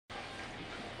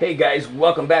Hey guys,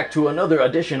 welcome back to another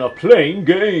edition of Playing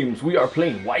Games. We are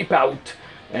playing Wipeout,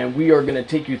 and we are going to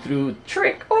take you through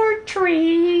Trick or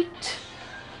Treat.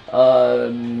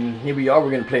 Here we are,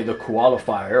 we're going to play the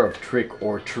qualifier of Trick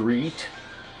or Treat.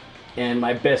 And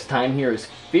my best time here is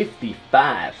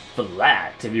 55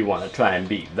 flat, if you want to try and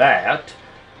beat that.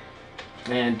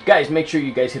 And guys, make sure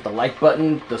you guys hit the like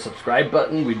button, the subscribe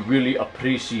button, we'd really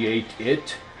appreciate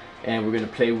it. And we're going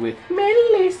to play with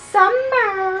Millie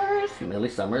Summers. Millie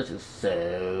Summers is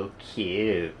so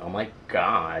cute. Oh my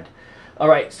god.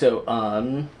 Alright,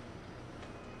 so,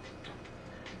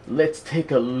 let's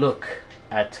take a look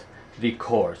at the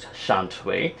course, shan't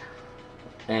we?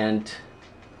 And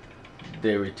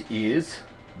there it is.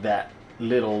 That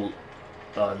little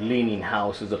leaning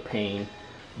house is a pain.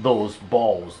 Those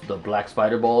balls, the black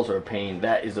spider balls, are a pain.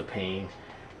 That is a pain.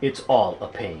 It's all a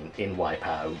pain in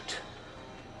Wipeout.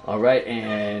 Alright,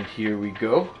 and here we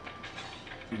go.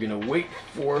 You're gonna wait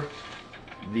for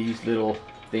these little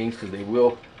things because they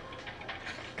will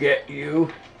get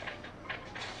you.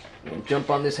 And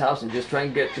jump on this house and just try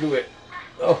and get through it.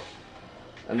 Oh,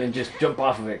 and then just jump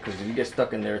off of it because if you get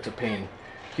stuck in there, it's a pain.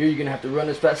 Here you're gonna have to run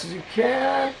as fast as you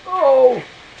can. Oh,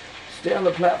 stay on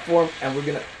the platform, and we're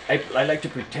gonna. I like to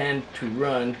pretend to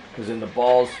run because then the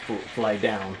balls fly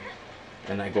down,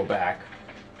 and I go back.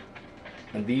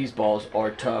 And these balls are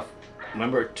tough.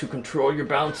 Remember to control your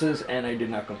bounces, and I did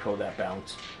not control that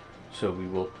bounce. So we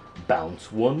will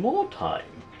bounce one more time.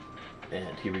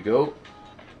 And here we go.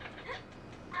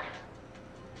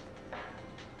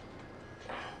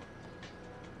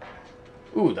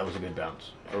 Ooh, that was a good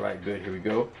bounce. Alright, good, here we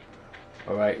go.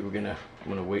 Alright, I'm gonna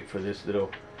wait for this little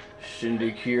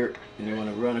shindig here. And you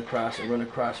wanna run across and run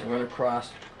across and run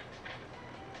across.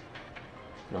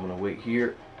 And I'm gonna wait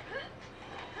here.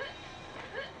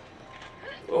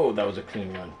 Oh, that was a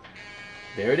clean run.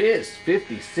 There it is,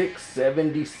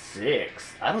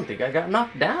 56-76. I don't think I got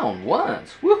knocked down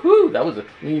once. Woohoo, that was a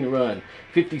clean run.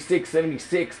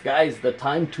 56-76, guys, the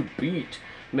time to beat.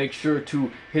 Make sure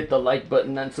to hit the like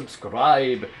button and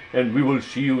subscribe. And we will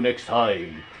see you next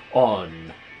time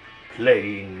on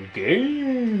Playing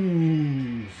Games.